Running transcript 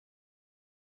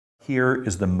Here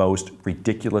is the most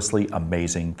ridiculously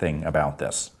amazing thing about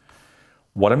this.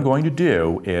 What I'm going to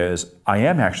do is I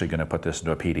am actually going to put this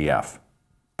into a PDF.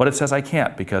 But it says I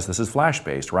can't because this is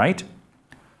Flash-based, right?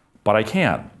 But I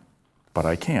can. But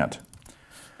I can't.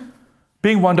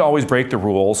 Being one to always break the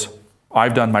rules,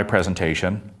 I've done my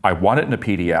presentation. I want it in a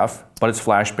PDF, but it's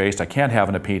Flash-based. I can't have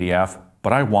it in a PDF,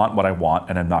 but I want what I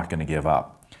want, and I'm not going to give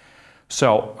up.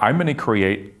 So I'm going to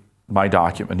create my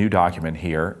document, a new document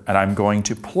here, and I'm going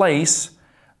to place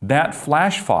that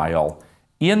Flash file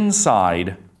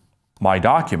inside my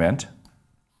document,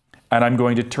 and I'm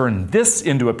going to turn this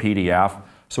into a PDF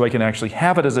so I can actually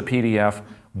have it as a PDF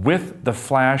with the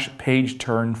Flash page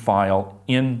turn file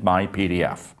in my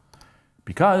PDF.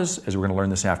 Because, as we're going to learn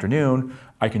this afternoon,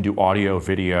 I can do audio,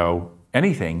 video,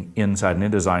 anything inside an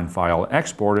InDesign file,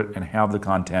 export it, and have the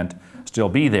content still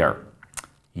be there.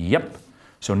 Yep.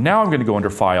 So now I'm going to go under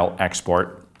File,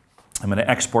 Export. I'm going to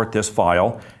export this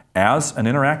file as an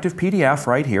interactive PDF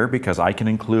right here because I can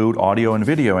include audio and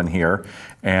video in here.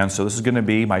 And so this is going to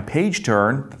be my page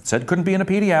turn. That said couldn't be in a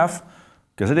PDF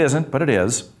because it isn't, but it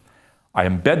is. I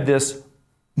embed this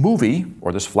movie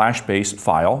or this Flash-based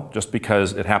file just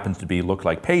because it happens to look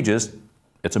like pages.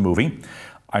 It's a movie.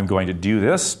 I'm going to do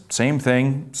this, same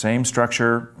thing, same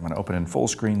structure. I'm going to open in full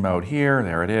screen mode here.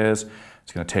 There it is.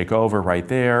 It's going to take over right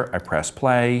there. I press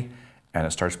play, and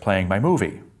it starts playing my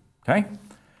movie. Okay?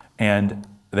 And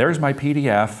there's my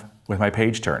PDF with my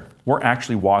page turn. We're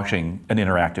actually watching an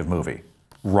interactive movie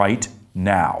right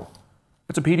now.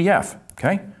 It's a PDF.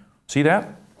 Okay? See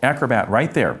that? Acrobat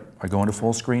right there. I go into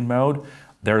full screen mode.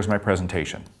 There's my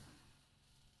presentation.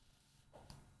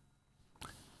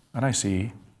 And I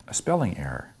see a spelling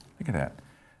error. Look at that.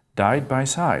 Died by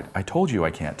side. I told you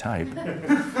I can't type.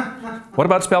 What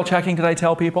about spell checking, did I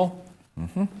tell people?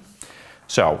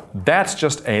 So that's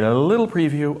just a little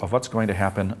preview of what's going to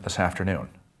happen this afternoon.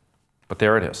 But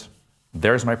there it is.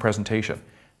 There's my presentation.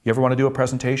 You ever want to do a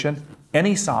presentation?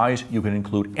 Any size, you can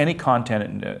include any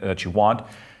content that you want.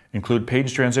 Include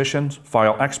page transitions,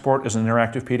 file export as an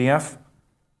interactive PDF.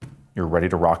 You're ready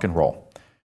to rock and roll.